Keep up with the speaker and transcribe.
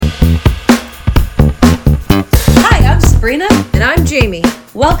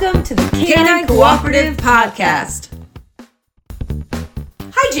Welcome to the Canine Cooperative Podcast.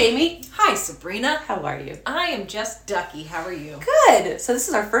 Hi, Jamie. Hi, Sabrina. How are you? I am just Ducky. How are you? Good. So this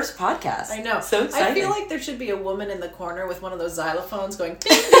is our first podcast. I know. So exciting. I feel like there should be a woman in the corner with one of those xylophones going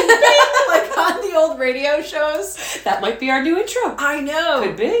bing, bing, bing, like on the old radio shows. That might be our new intro. I know.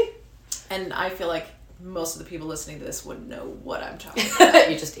 Could be. And I feel like most of the people listening to this wouldn't know what I'm talking about.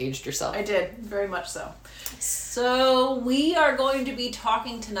 You just aged yourself. I did. Very much so. So we are going to be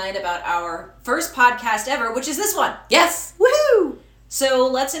talking tonight about our first podcast ever, which is this one. Yes. Woohoo! So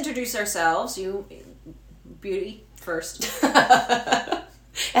let's introduce ourselves. You, Beauty, first.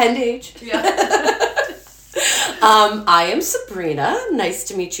 And age. Yeah. I am Sabrina. Nice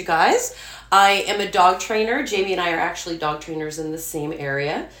to meet you guys. I am a dog trainer. Jamie and I are actually dog trainers in the same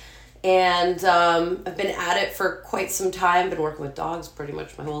area. And I've been at it for quite some time. Been working with dogs pretty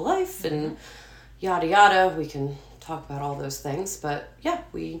much my whole life and yada yada. We can talk about all those things. But yeah,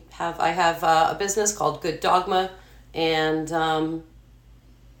 I have a business called Good Dogma. And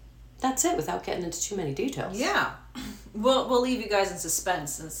that's it without getting into too many details. Yeah. We'll leave you guys in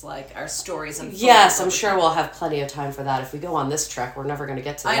suspense since like our stories and yes, I'm sure we'll have plenty of time for that. If we go on this trek, we're never going to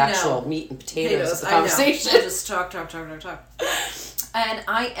get to the actual meat and potatoes of the conversation. We'll just talk. And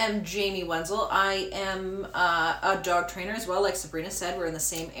I am Jamie Wenzel. I am a dog trainer as well. Like Sabrina said, we're in the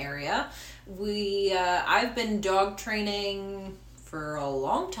same area. I've been dog training for a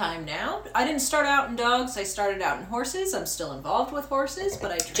long time now. I didn't start out in dogs. I started out in horses. I'm still involved with horses, but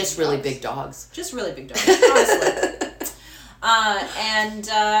I train just really big dogs. Just really big dogs, honestly.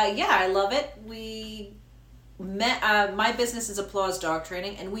 I love it. We met. My business is Applause Dog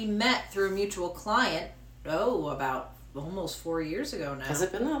Training, and we met through a mutual client. About almost 4 years ago now. Has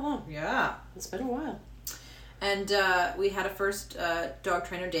it been that long? Yeah, it's been a while. And we had a first dog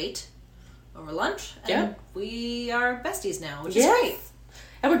trainer date over lunch, and we are besties now, which is great.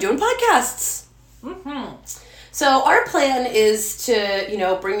 And we're doing podcasts. Mm-hmm. So our plan is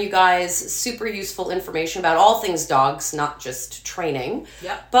to, bring you guys super useful information about all things dogs, not just training.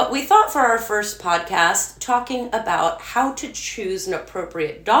 Yep. But we thought for our first podcast, talking about how to choose an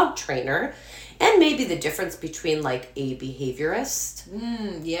appropriate dog trainer and maybe the difference between like a behaviorist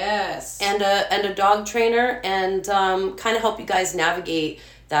yes. and a dog trainer, and kind of help you guys navigate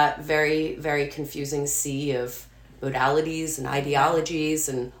that very, very confusing sea of modalities and ideologies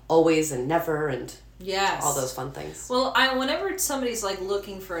and always and never and yes, all those fun things. Well, whenever somebody's like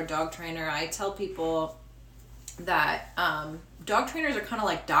looking for a dog trainer, I tell people that dog trainers are kind of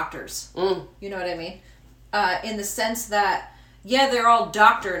like doctors. You know what I mean? In the sense that, they're all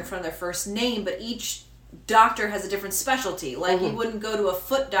doctor in front of their first name, but each doctor has a different specialty. Like, you wouldn't go to a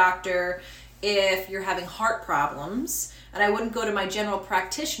foot doctor if you're having heart problems, and I wouldn't go to my general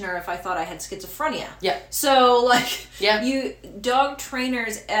practitioner if I thought I had schizophrenia. Yeah. So, you dog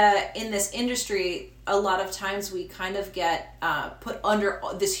trainers in this industry, a lot of times we kind of get put under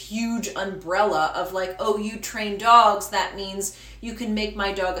this huge umbrella of like, oh, you train dogs, that means you can make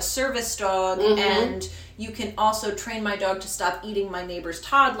my dog a service dog, and you can also train my dog to stop eating my neighbor's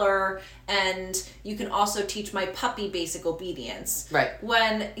toddler, and you can also teach my puppy basic obedience. Right.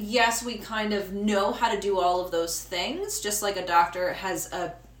 When, yes, we kind of know how to do all of those things, just like a doctor has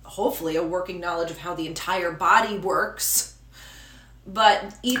hopefully a working knowledge of how the entire body works.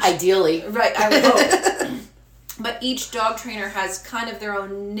 But ideally. Right, I would hope. But each dog trainer has kind of their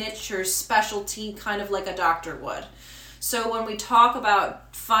own niche or specialty, kind of like a doctor would. So when we talk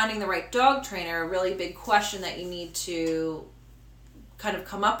about finding the right dog trainer, a really big question that you need to kind of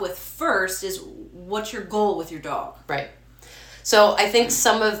come up with first is, what's your goal with your dog? Right. So I think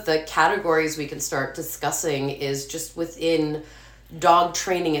some of the categories we can start discussing is just within dog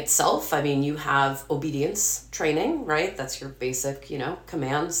training itself. I mean, you have obedience training, right? That's your basic,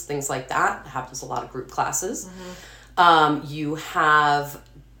 commands, things like that. It happens a lot of group classes. You have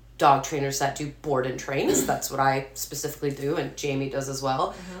dog trainers that do board and trains. That's what I specifically do, and Jamie does as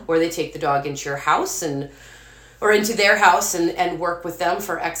well, where they take the dog into your house or into their house and work with them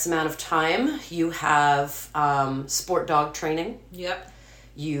for X amount of time. You have sport dog training. Yep.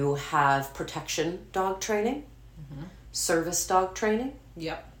 You have protection dog training. Service dog training.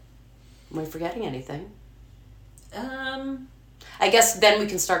 Yep. Am I forgetting anything? I guess then we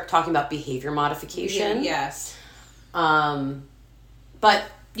can start talking about behavior modification. Yes. But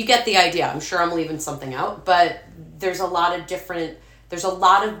you get the idea. I'm sure I'm leaving something out, but there's a lot of different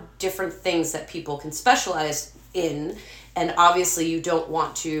things that people can specialize in, and obviously you don't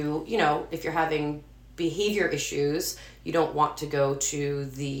want to, if you're having behavior issues, you don't want to go to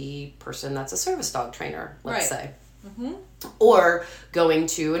the person that's a service dog trainer, let's say. Or going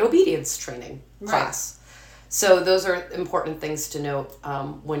to an obedience training class. So those are important things to note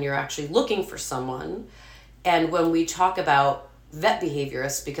when you're actually looking for someone. And when we talk about vet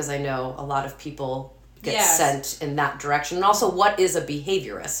behaviorists, because I know a lot of people get sent in that direction. And also, what is a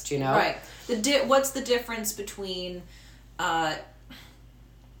behaviorist, you know? Right. What's the difference between a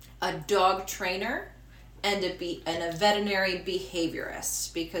dog trainer and a veterinary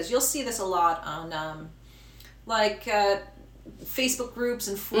behaviorist? Because you'll see this a lot on Facebook groups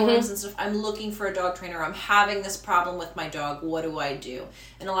and forums and stuff. I'm looking for a dog trainer. I'm having this problem with my dog. What do I do?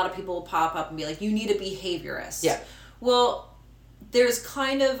 And a lot of people will pop up and be like, you need a behaviorist. Yeah. Well, there's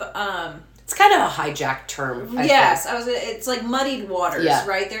kind of... it's kind of a hijacked term. Yes, it's like muddied waters, yeah.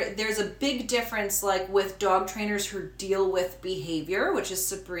 right? There's a big difference, like with dog trainers who deal with behavior, which is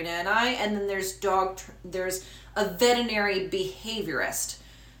Sabrina and I, and then there's a veterinary behaviorist.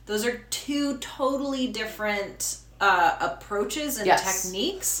 Those are two totally different approaches and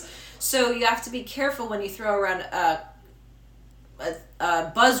techniques. So you have to be careful when you throw around a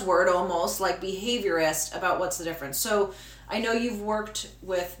buzzword almost like behaviorist about what's the difference. So I know you've worked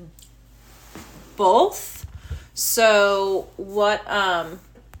with both. So what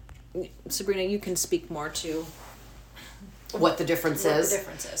Sabrina, you can speak more to what the difference is. The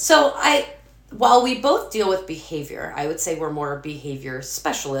difference is. So while we both deal with behavior, I would say we're more behavior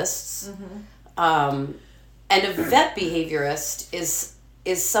specialists. And a vet behaviorist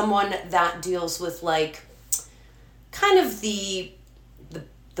is someone that deals with like kind of the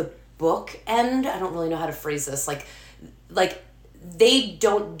book end. I don't really know how to phrase this. Like they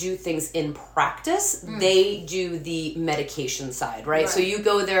don't do things in practice. They do the medication side, right? So you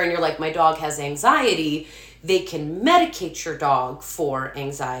go there and you're like, my dog has anxiety. They can medicate your dog for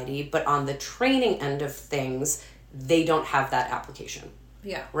anxiety, but on the training end of things, they don't have that application.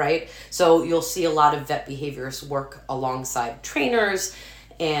 Yeah. Right? So you'll see a lot of vet behaviorists work alongside trainers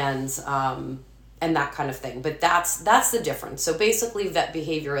and that kind of thing. But that's the difference. So basically vet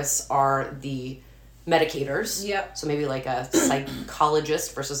behaviorists are the medicators. Yep. So maybe like a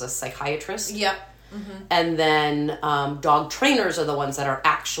psychologist versus a psychiatrist. Yep. And then dog trainers are the ones that are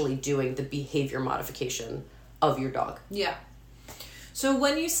actually doing the behavior modification of your dog. Yeah. So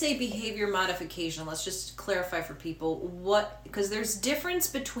when you say behavior modification, let's just clarify for people because there's difference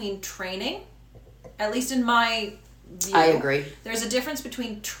between training, at least in my view. I agree. There's a difference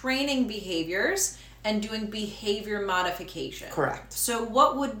between training behaviors and doing behavior modification. Correct. So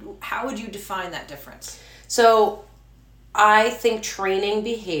how would you define that difference? So I think training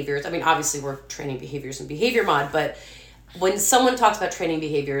behaviors, I mean, obviously we're training behaviors in behavior mod, but when someone talks about training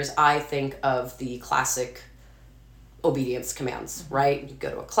behaviors, I think of the classic obedience commands, right? You go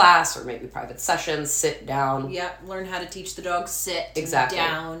to a class or maybe private sessions, sit down. Yeah, learn how to teach the dog sit, exactly. and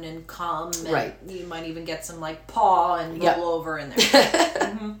down and come. And right. You might even get some like paw and roll over in there.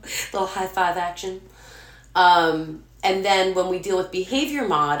 Little high five action. And then when we deal with behavior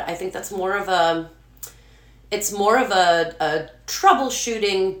mod, I think that's more of a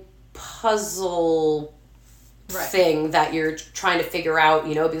troubleshooting puzzle thing that you're trying to figure out,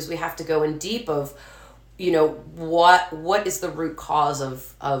 because we have to go in deep of, what is the root cause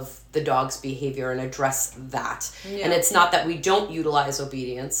of the dog's behavior and address that. Yeah. And it's not that we don't utilize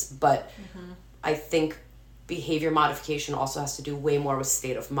obedience, but I think behavior modification also has to do way more with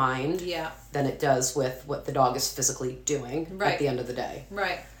state of mind than it does with what the dog is physically doing at the end of the day.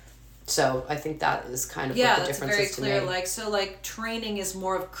 Right. So I think that is kind of what the difference is to me. Yeah, that's very clear. Training is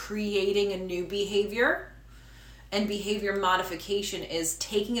more of creating a new behavior, and behavior modification is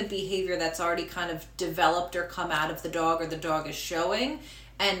taking a behavior that's already kind of developed or come out of the dog or the dog is showing,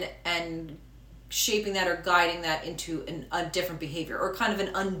 and shaping that or guiding that into a different behavior, or kind of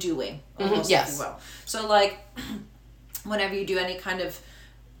an undoing, almost, if you will. So whenever you do any kind of,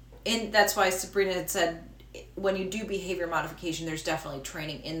 that's why Sabrina had said, when you do behavior modification, there's definitely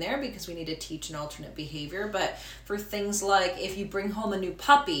training in there because we need to teach an alternate behavior. But for things like if you bring home a new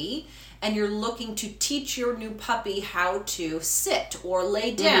puppy and you're looking to teach your new puppy how to sit or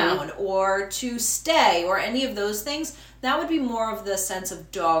lay down or to stay or any of those things, that would be more of the sense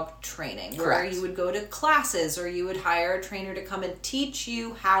of dog training. Correct. Where you would go to classes or you would hire a trainer to come and teach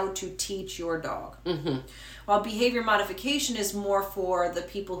you how to teach your dog. While behavior modification is more for the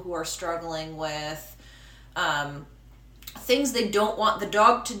people who are struggling with things they don't want the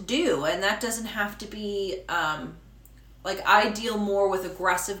dog to do, and that doesn't have to be I deal more with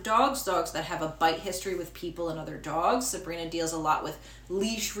aggressive dogs that have a bite history with people and other dogs. Sabrina deals a lot with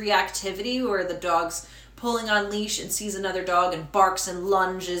leash reactivity, where the dog's pulling on leash and sees another dog and barks and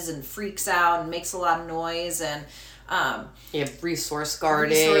lunges and freaks out and makes a lot of noise, and resource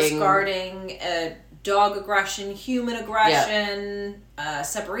guarding, dog aggression, human aggression,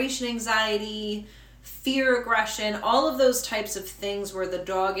 separation anxiety, fear, aggression, all of those types of things where the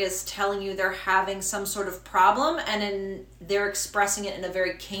dog is telling you they're having some sort of problem and they're expressing it in a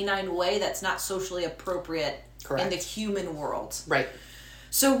very canine way that's not socially appropriate in the human world. Right.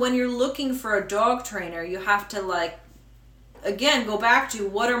 So when you're looking for a dog trainer, you have to again, go back to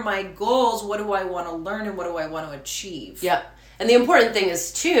what are my goals, what do I want to learn, and what do I want to achieve? Yeah. And the important thing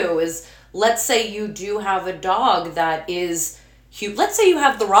is, too, is let's say you do have a dog that is, let's say you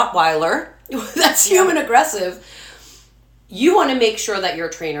have the Rottweiler that's human aggressive. You want to make sure that your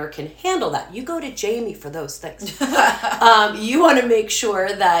trainer can handle that. You go to Jamie for those things. You want to make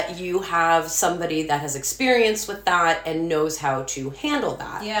sure that you have somebody that has experience with that and knows how to handle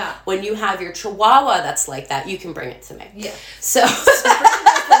that. Yeah. When you have your Chihuahua that's like that, you can bring it to me. Yeah. So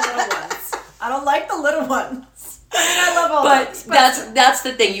the little ones. I don't like the little ones. I love all but that's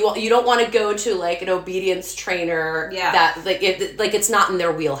the thing. You don't want to go to like an obedience trainer that it's not in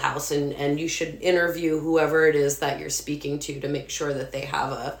their wheelhouse, and you should interview whoever it is that you're speaking to make sure that they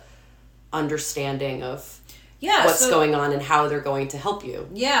have a understanding of what's going on and how they're going to help you.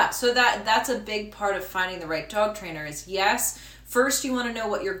 Yeah, so that's a big part of finding the right dog trainer is first you want to know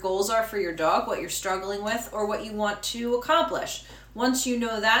what your goals are for your dog, what you're struggling with, or what you want to accomplish. Once you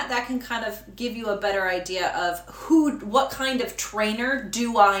know that can kind of give you a better idea of what kind of trainer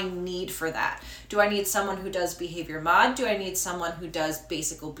do I need for that. Do I need someone who does behavior mod? Do I need someone who does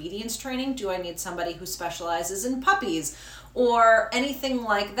basic obedience training? Do I need somebody who specializes in puppies? Or anything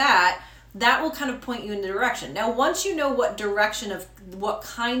like that? That will kind of point you in the direction. Now, once you know what direction of what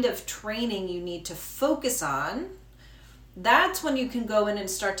kind of training you need to focus on, that's when you can go in and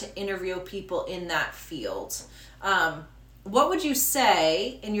start to interview people in that field. What would you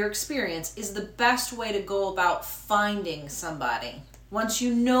say, in your experience, is the best way to go about finding somebody? Once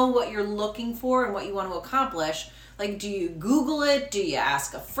you know what you're looking for and what you want to accomplish, do you Google it? Do you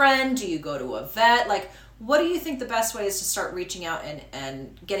ask a friend? Do you go to a vet? What do you think the best way is to start reaching out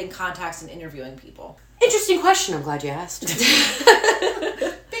and getting contacts and interviewing people? Interesting question. I'm glad you asked.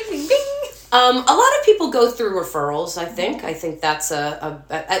 Bing, bing, bing. A lot of people go through referrals, I think. I think that's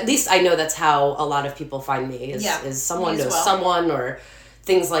at least I know that's how a lot of people find me is someone knows someone or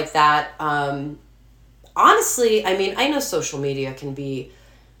things like that. Honestly, I mean, I know social media can be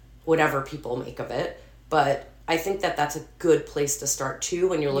whatever people make of it, but I think that that's a good place to start too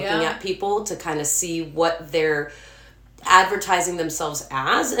when you're looking at people to kind of see what they're advertising themselves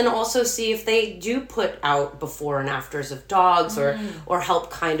as, and also see if they do put out before and afters of dogs or help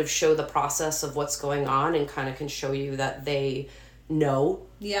kind of show the process of what's going on and kind of can show you that they know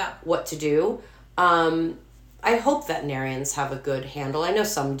what to do. I hope veterinarians have a good handle. I know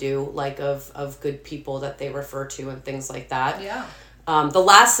some do, of good people that they refer to and things like that. Yeah. The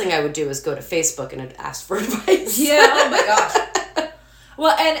last thing I would do is go to Facebook and ask for advice. Yeah, oh my gosh.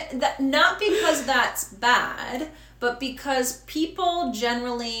 Well, and not because that's bad, but because people in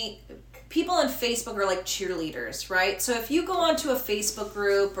Facebook are like cheerleaders, right? So if you go onto a Facebook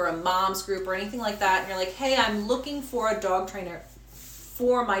group or a mom's group or anything like that, and you're like, hey, I'm looking for a dog trainer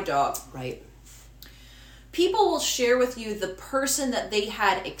for my dog. Right. People will share with you the person that they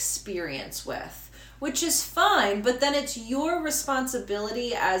had experience with, which is fine, but then it's your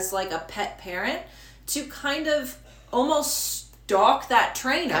responsibility as a pet parent to kind of almost stalk that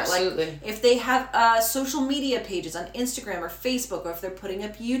trainer. Absolutely. If they have social media pages on Instagram or Facebook, or if they're putting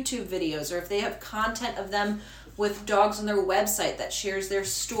up YouTube videos, or if they have content of them with dogs on their website that shares their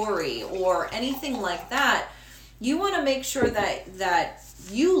story or anything like that, you want to make sure that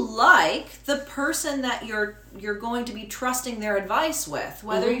you like the person that you're going to be trusting their advice with.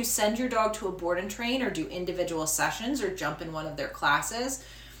 Whether you send your dog to a board and train or do individual sessions or jump in one of their classes,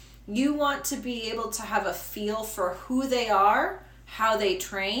 you want to be able to have a feel for who they are, how they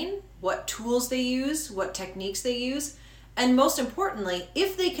train, what tools they use, what techniques they use, and most importantly,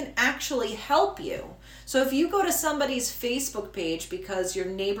 if they can actually help you. So if you go to somebody's Facebook page because your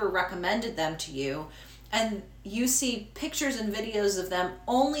neighbor recommended them to you, and you see pictures and videos of them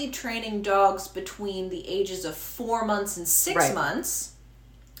only training dogs between the ages of 4 months and 6 months,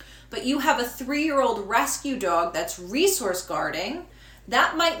 but you have a 3-year-old rescue dog that's resource guarding,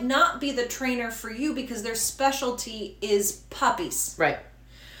 that might not be the trainer for you because their specialty is puppies. Right.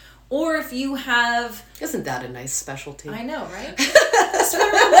 Or if you have... Isn't that a nice specialty? I know, right?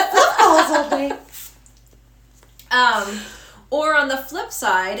 All day. Or on the flip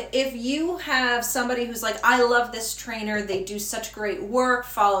side, if you have somebody who's like, I love this trainer, they do such great work,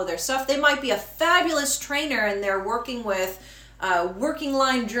 follow their stuff. They might be a fabulous trainer and they're working with working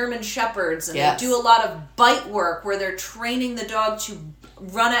line German Shepherds, and they do a lot of bite work where they're training the dog to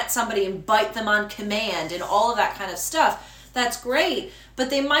run at somebody and bite them on command and all of that kind of stuff. That's great. but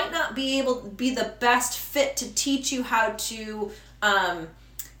they might not be able to be the best fit to teach you how to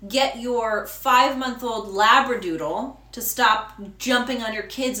get your 5-month-old Labradoodle to stop jumping on your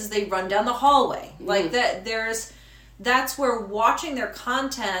kids as they run down the hallway. Like that's where watching their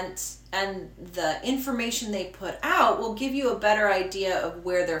content and the information they put out will give you a better idea of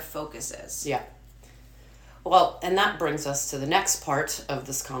where their focus is. Yeah. Well, and that brings us to the next part of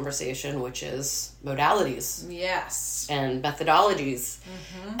this conversation, which is modalities. Yes. And methodologies.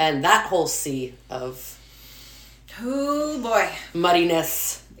 And that whole sea of... Oh, boy.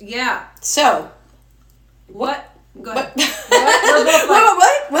 Muddiness. Yeah. So... What? Go ahead.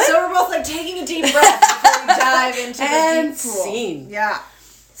 What? So we're both like taking a deep breath before we dive into the deep pool. Scene. Yeah.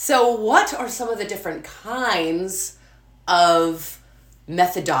 So what are some of the different kinds of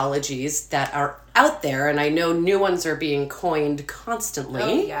methodologies that are out there? And I know new ones are being coined constantly.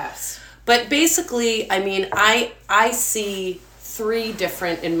 Oh, yes. But basically, I mean, I see three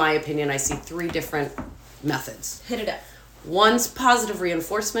different, in my opinion, I see three different methods. Hit it up. One's positive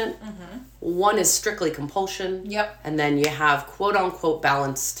reinforcement. One is strictly compulsion. Yep. And then you have quote unquote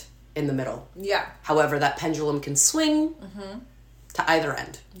balanced in the middle. Yeah. However, that pendulum can swing to either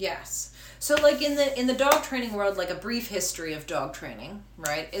end. Yes. So like in the dog training world, like a brief history of dog training,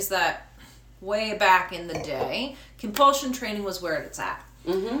 right, is that way back in the day, compulsion training was where it's at.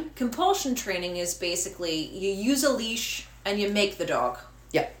 Compulsion training is basically you use a leash and you make the dog.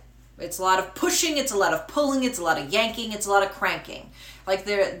 Yep. It's a lot of pushing, it's a lot of pulling, it's a lot of yanking, it's a lot of cranking. Like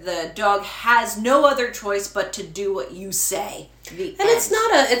the dog has no other choice but to do what you say.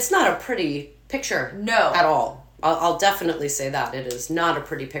 It's not a pretty picture. No. At all. I'll definitely say that. It is not a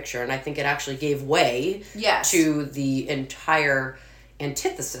pretty picture, and I think it actually gave way to the entire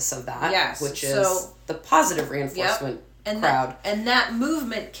antithesis of that, which is the positive reinforcement crowd. And that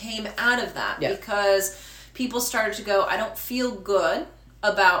movement came out of that because people started to go, I don't feel good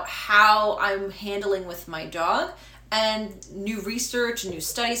about how I'm handling with my dog. And new research and new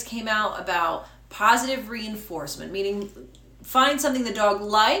studies came out about positive reinforcement, meaning find something the dog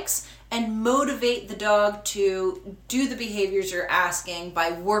likes and motivate the dog to do the behaviors you're asking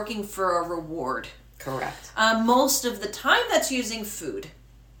by working for a reward. Correct. Most of the time that's using food.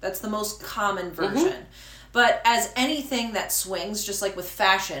 That's the most common version. But as anything that swings, just like with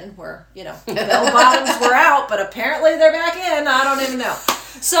fashion, where, bell bottoms were out, but apparently they're back in, I don't even know.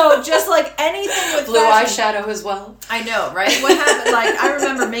 So just like anything with blue fashion, eyeshadow as well. I know, right? What happened? Like I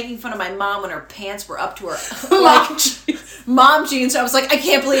remember making fun of my mom when her pants were up to her mom jeans. I was like, I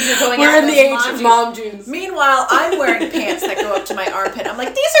can't believe you're going out. We're in the age of mom jeans. Meanwhile, I'm wearing pants that go up to my armpit. I'm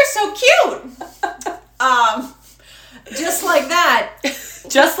like, these are so cute. Just like that.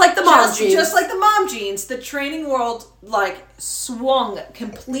 Just like the mom jeans. Just like the mom jeans, the training world swung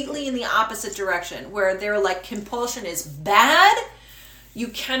completely in the opposite direction, where they're like, compulsion is bad. You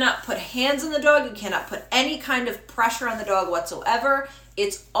cannot put hands on the dog. You cannot put any kind of pressure on the dog whatsoever.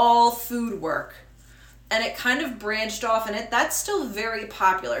 It's all food work. And it kind of branched off, and that's still very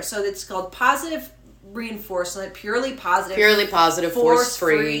popular. So it's called positive reinforcement, purely positive,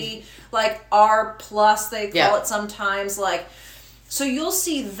 force-free, like R+, they call it sometimes. So you'll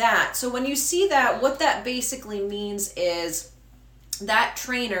see that. So when you see that, what that basically means is that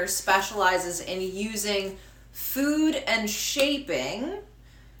trainer specializes in using food and shaping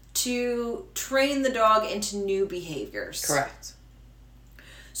to train the dog into new behaviors. Correct.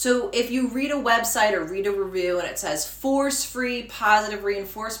 So if you read a website or read a review and it says force-free positive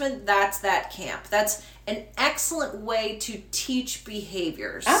reinforcement, that's that camp. That's an excellent way to teach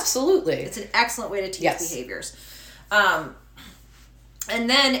behaviors. Absolutely. It's an excellent way to teach behaviors. And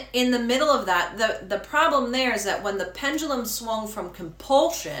then in the middle of that, the problem there is that when the pendulum swung from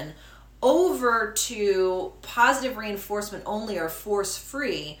compulsion over to positive reinforcement only or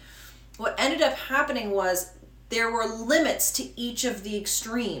force-free, what ended up happening was there were limits to each of the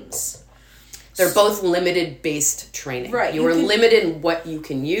extremes. They're both limited-based training. Right. You were limited in what you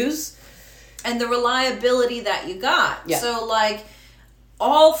can use. And the reliability that you got. Yeah. So,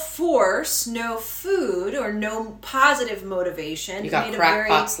 all force, no food, or no positive motivation. You got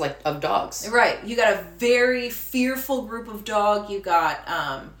crackpots of dogs. Right. You got a very fearful group of dog. You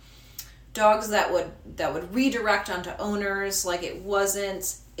got dogs that would redirect onto owners. It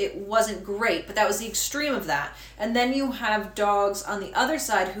wasn't great, but that was the extreme of that. And then you have dogs on the other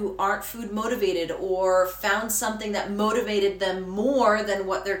side who aren't food motivated or found something that motivated them more than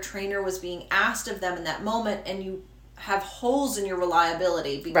what their trainer was being asked of them in that moment, and you have holes in your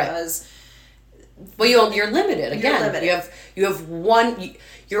reliability because you're limited again. You're limited. You have one.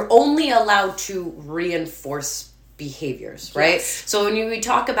 You're only allowed to reinforce behaviors, right? Yes. So when we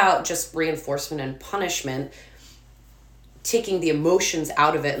talk about just reinforcement and punishment, taking the emotions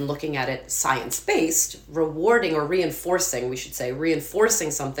out of it and looking at it science-based, rewarding or reinforcing, we should say,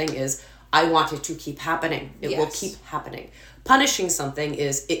 reinforcing something is, I want it to keep happening. It will keep happening. Punishing something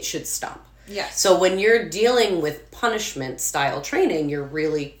is, it should stop. Yes. So when you're dealing with punishment style training, you're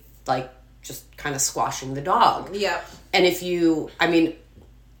really like just kind of squashing the dog. Yeah. And if you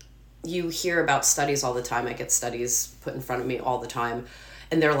hear about studies all the time. I get studies put in front of me all the time.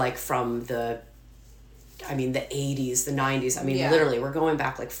 And they're like from the 80s, the 90s. I mean, literally, we're going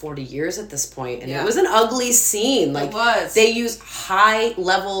back like 40 years at this point, and it was an ugly scene. Like, it was. They use high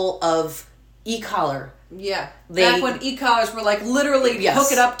level of e-collar. Yeah. Back when e-collars were like literally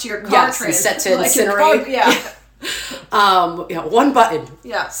hook it up to your car yes, and set to incinerate. One button.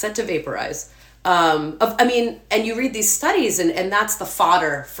 Yeah. Set to vaporize. And you read these studies and that's the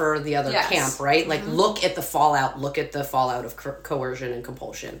fodder for the other camp, right? Like, look at the fallout of coercion and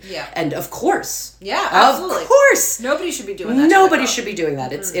compulsion. Yeah. And of course. Yeah, absolutely. Of course. Nobody should be doing that. Nobody should be doing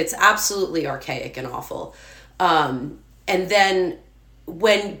that. Mm-hmm. It's absolutely archaic and awful. And then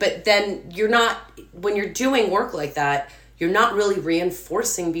when you're doing work like that, you're not really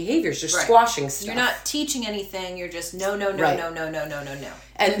reinforcing behaviors. You're squashing stuff. You're not teaching anything. You're just no.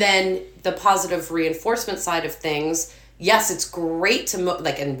 And then the positive reinforcement side of things, yes, it's great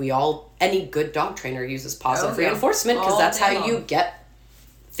to any good dog trainer uses positive reinforcement because that's how you get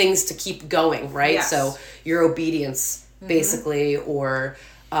things to keep going, right? Yes. So your obedience, basically, or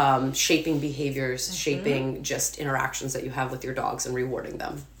shaping behaviors, shaping just interactions that you have with your dogs and rewarding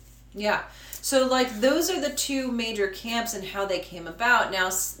them. Yeah. So, those are the two major camps and how they came about. Now,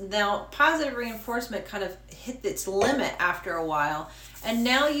 positive reinforcement kind of hit its limit after a while. And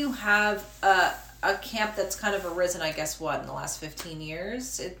now you have a camp that's kind of arisen, I guess, in the last 15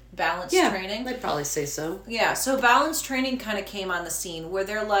 years? Balanced training? I'd probably say so. Yeah, so balanced training kind of came on the scene where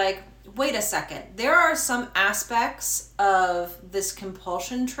they're like, wait a second, there are some aspects of this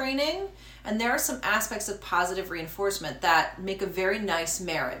compulsion training and there are some aspects of positive reinforcement that make a very nice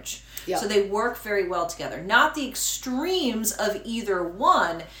marriage. Yep. So they work very well together. Not the extremes of either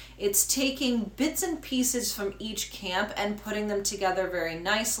one. It's taking bits and pieces from each camp and putting them together very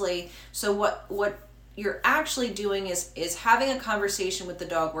nicely. So what you're actually doing is having a conversation with the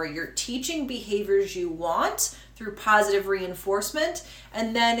dog where you're teaching behaviors you want through positive reinforcement,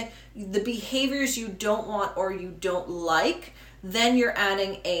 and then the behaviors you don't want or you don't like, then you're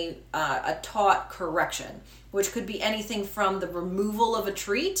adding a taught correction, which could be anything from the removal of a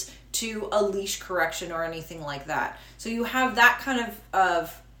treat to a leash correction or anything like that. So you have that kind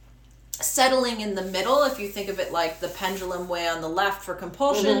of settling in the middle. If you think of it like the pendulum way on the left for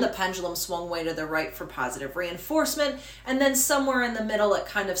compulsion, the pendulum swung way to the right for positive reinforcement, and then somewhere in the middle it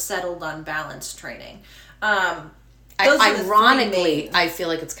kind of settled on balanced training. Ironically, I feel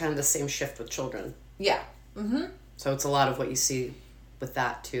like it's kind of the same shift with children. Yeah. Mm-hmm. So it's a lot of what you see with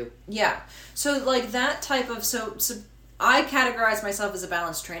that too. Yeah. So that type of so I categorize myself as a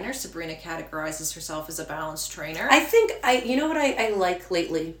balanced trainer. Sabrina categorizes herself as a balanced trainer. I think you know what I like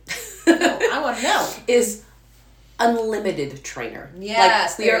lately? No, I want to know. Is unlimited trainer.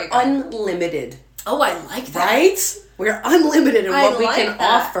 Yes, we are unlimited. Oh, I like that. Right? We're unlimited in what we can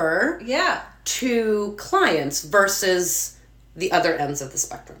offer to clients versus the other ends of the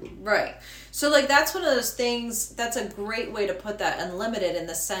spectrum. Right. So that's one of those things, that's a great way to put that, unlimited, in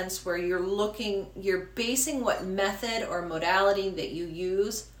the sense where you're basing what method or modality that you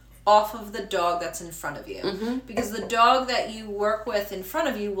use off of the dog that's in front of you. Mm-hmm. Because the dog that you work with in front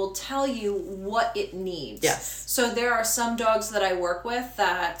of you will tell you what it needs. Yes. So there are some dogs that I work with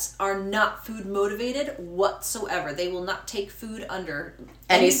that are not food motivated whatsoever. They will not take food under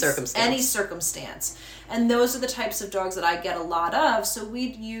any circumstance. And those are the types of dogs that I get a lot of. So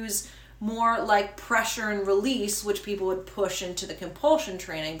we'd use more like pressure and release, which people would push into the compulsion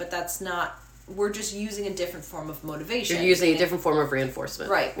training, but that's not, we're just using a different form of motivation. You're using a different form of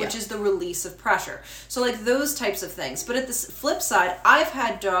reinforcement. Right, which is the release of pressure. So those types of things. But at the flip side, I've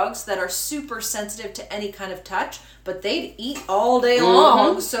had dogs that are super sensitive to any kind of touch, but they'd eat all day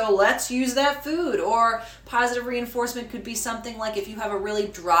long, so let's use that food. Or positive reinforcement could be something like if you have a really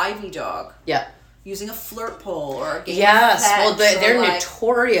drivey dog. Yeah. Using a flirt pole or a game of pets. Well, they're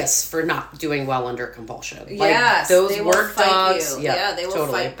notorious for not doing well under compulsion. Yes, those they work will fight dogs. You. Yeah, they will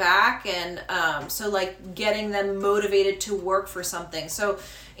fight back, and getting them motivated to work for something. So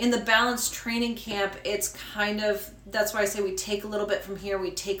in the balanced training camp, it's kind of, that's why I say we take a little bit from here,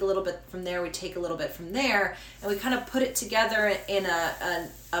 we take a little bit from there, we take a little bit from there, and we kind of put it together in a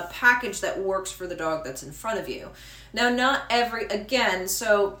package that works for the dog that's in front of you. Now,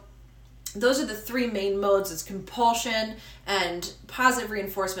 so those are the three main modes. It's compulsion and positive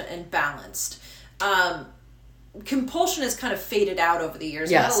reinforcement and balanced. compulsion has kind of faded out over the years.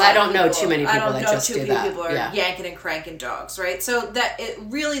 Yes, I don't know too many people that just do that. People are yanking and cranking dogs, right? So that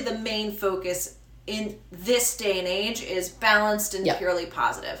really the main focus in this day and age is balanced and purely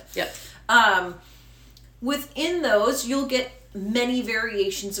positive. Yep. Within those, you'll get many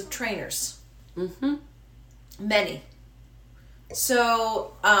variations of trainers. Mm-hmm. Many.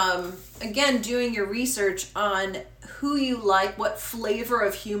 So, again, doing your research on who you like, what flavor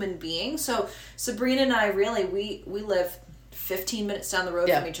of human being. So, Sabrina and I really, we live 15 minutes down the road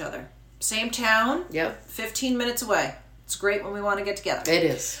from each other. Same town, 15 minutes away. It's great when we want to get together. It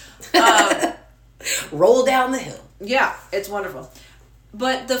is. Roll down the hill. Yeah, it's wonderful.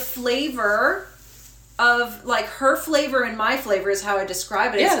 But the flavor of, like, her flavor and my flavor is how I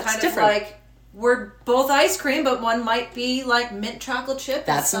describe it. It's kind of different. Like, we're both ice cream, but one might be like mint chocolate chip.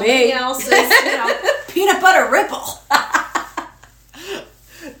 That's and me. Something else is, peanut butter ripple.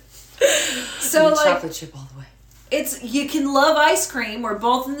 So mint like chocolate chip all the way. You can love ice cream. We're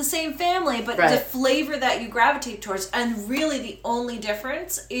both in the same family, but the flavor that you gravitate towards, and really the only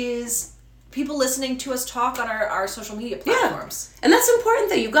difference is people listening to us talk on our social media platforms. Yeah. And that's important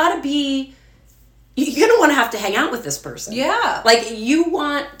that you got to be. You're going to want to have to hang out with this person. Yeah. Like, you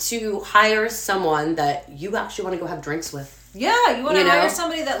want to hire someone that you actually want to go have drinks with. Yeah, you want to hire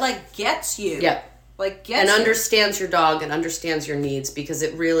somebody that, like, gets you. Yeah. Like, gets and you. understands your dog and understands your needs, because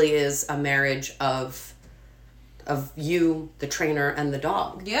it really is a marriage of you, the trainer, and the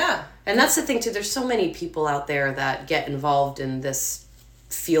dog. Yeah. And that's the thing, too. There's so many people out there that get involved in this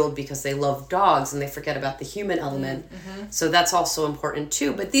field because they love dogs and they forget about the human element. Mm-hmm. So that's also important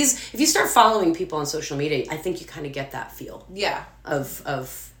too. But if you start following people on social media, I think you kind of get that feel. Yeah. Of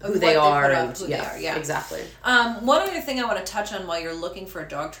who they are and who they are. Yeah. Exactly. One other thing I want to touch on while you're looking for a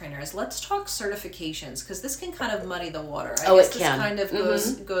dog trainer is let's talk certifications, because this can kind of muddy the water. I guess this kind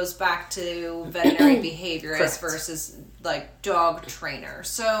of goes back to veterinary behaviorist versus like dog trainer.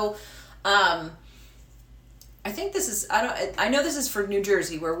 So I think this is, I know this is for New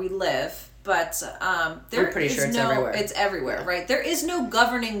Jersey where we live, but I'm pretty sure it's everywhere. It's everywhere, right? There is no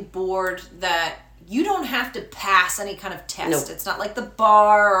governing board that you don't have to pass any kind of test. Nope. It's not like the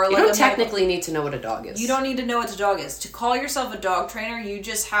bar or you don't technically need to know what a dog is. You don't need to know what a dog is. To call yourself a dog trainer, you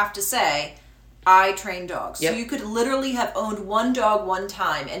just have to say, I train dogs. Yep. So you could literally have owned one dog one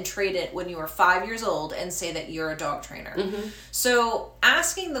time and trade it when you were 5 years old and say that you're a dog trainer. Mm-hmm. So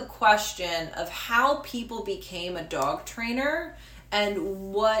asking the question of how people became a dog trainer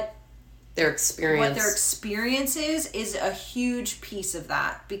and what their experience is a huge piece of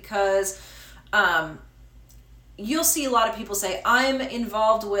that, because you'll see a lot of people say, I'm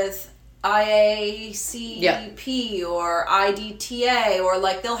involved with IACP or IDTA, or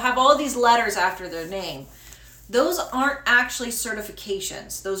like they'll have all these letters after their name. Those aren't actually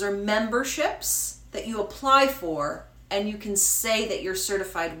certifications. Those are memberships that you apply for, and you can say that you're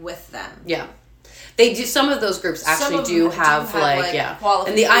certified with them. Yeah. They do. Some of those groups actually do have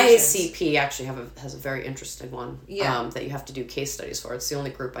and the IACP actually has a very interesting one that you have to do case studies for. It's the only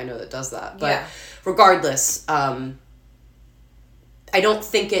group I know that does that. But regardless, I don't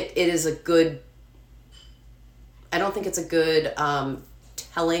think it is a good. I don't think it's a good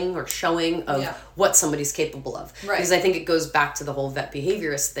telling or showing of what somebody's capable of. Right. Because I think it goes back to the whole vet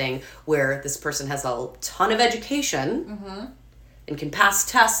behaviorist thing, where this person has a ton of education and can pass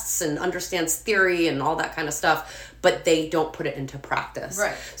tests and understands theory and all that kind of stuff, but they don't put it into practice.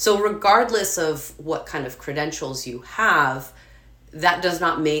 Right. So regardless of what kind of credentials you have, that does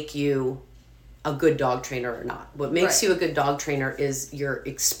not make you a good dog trainer or not. What makes you a good dog trainer is your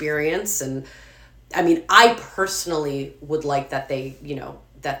experience. And I mean, I personally would like that they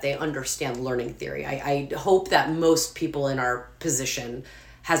understand learning theory. I hope that most people in our position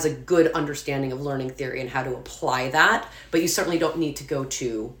has a good understanding of learning theory and how to apply that, but you certainly don't need to go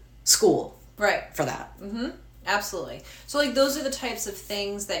to school for that. Mm-hmm. Absolutely. So like those are the types of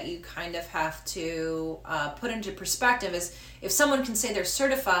things that you kind of have to put into perspective. Is if someone can say they're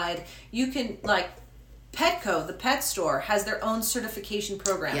certified, you can, like Petco, the pet store, has their own certification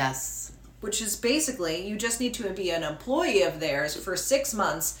program. Yes. Which is basically you just need to be an employee of theirs for 6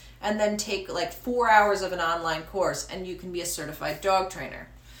 months and then take like 4 hours of an online course, and you can be a certified dog trainer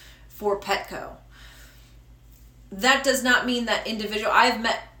for Petco. That does not mean that individual. I've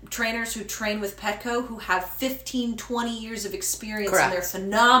met trainers who train with Petco who have 15, 20 years of experience. Correct. And they're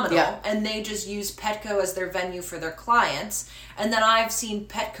phenomenal, and they just use Petco as their venue for their clients. And then I've seen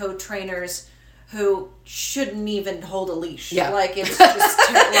Petco trainers who shouldn't even hold a leash. Yeah. Like it's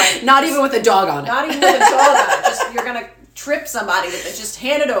just like not even with a dog on it. Not even with a dog on it. Just you're gonna trip somebody with it. Just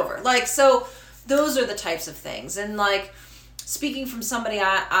hand it over. Like, so those are the types of things. And like speaking from somebody,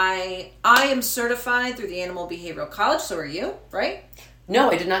 I am certified through the Animal Behavioral College. So are you, right? No,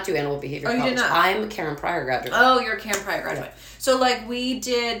 I did not do Animal Behavior College. You did not? I'm a Karen Pryor graduate. Oh, you're a Karen Pryor graduate. Yeah. So, like, we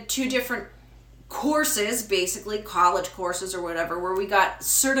did 2 different courses, basically college courses or whatever, where we got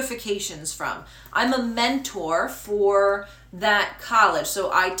certifications from. I'm a mentor for that college, so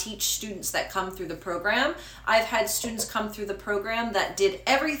I teach students that come through the program. I've had students come through the program that did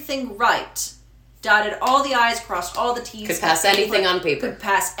everything right, dotted all the I's, crossed all the T's. Could pass anything on paper. Could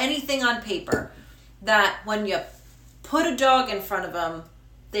pass anything on paper. That when you put a dog in front of them,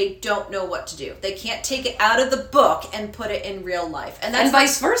 they don't know what to do. They can't take it out of the book and put it in real life. And that's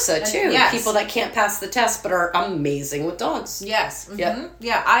vice versa, too. Yes. People that can't pass the test but are amazing with dogs. Yes. Mm-hmm. Yep.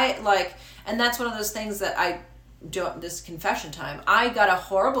 Yeah, and that's one of those things that I don't, this confession time, I got a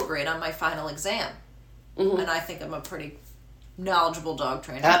horrible grade on my final exam. Mm-hmm. And I think I'm a pretty knowledgeable dog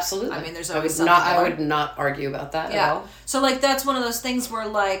trainer. Absolutely. I mean, there's always something more. I would not argue about that at all. So, like, that's one of those things where,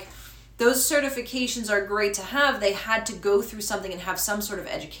 like, those certifications are great to have. They had to go through something and have some sort of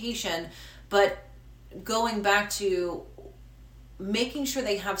education, but going back to making sure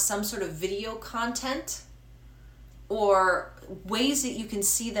they have some sort of video content or ways that you can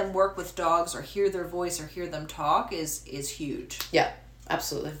see them work with dogs or hear their voice or hear them talk is huge. Yeah,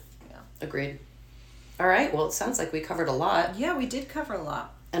 absolutely. Yeah. Agreed. All right. Well, it sounds like we covered a lot. Yeah, we did cover a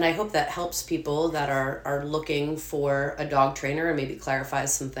lot. And I hope that helps people that are looking for a dog trainer and maybe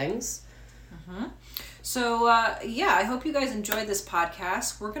clarifies some things. Mm-hmm. So, I hope you guys enjoyed this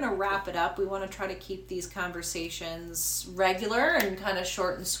podcast. We're going to wrap it up. We want to try to keep these conversations regular and kind of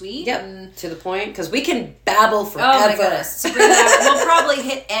short and sweet. Yep, and to the point, because we can babble forever. Oh, my goodness. Sabrina, we'll probably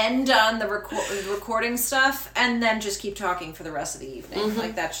hit end on the recording stuff and then just keep talking for the rest of the evening. Mm-hmm.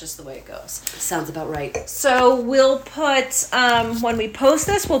 Like, that's just the way it goes. Sounds about right. So, we'll put, when we post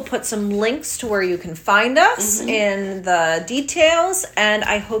this, we'll put some links to where you can find us in the details. And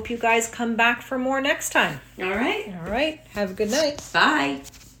I hope you guys come back for more next time. All right. All right. Have a good night. Bye.